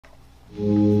Hello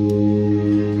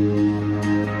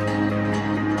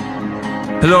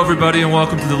everybody and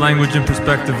welcome to the Language and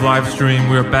Perspective live stream.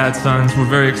 We are Bad Sons. We're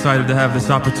very excited to have this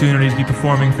opportunity to be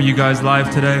performing for you guys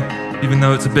live today. Even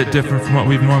though it's a bit different from what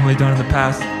we've normally done in the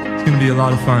past, it's going to be a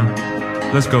lot of fun.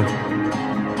 Let's go.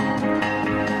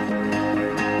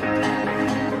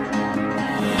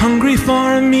 Hungry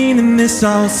for a meaning, this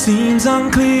all seems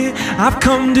unclear. I've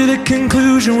come to the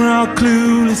conclusion we're all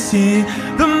clueless here.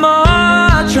 The more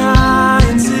I try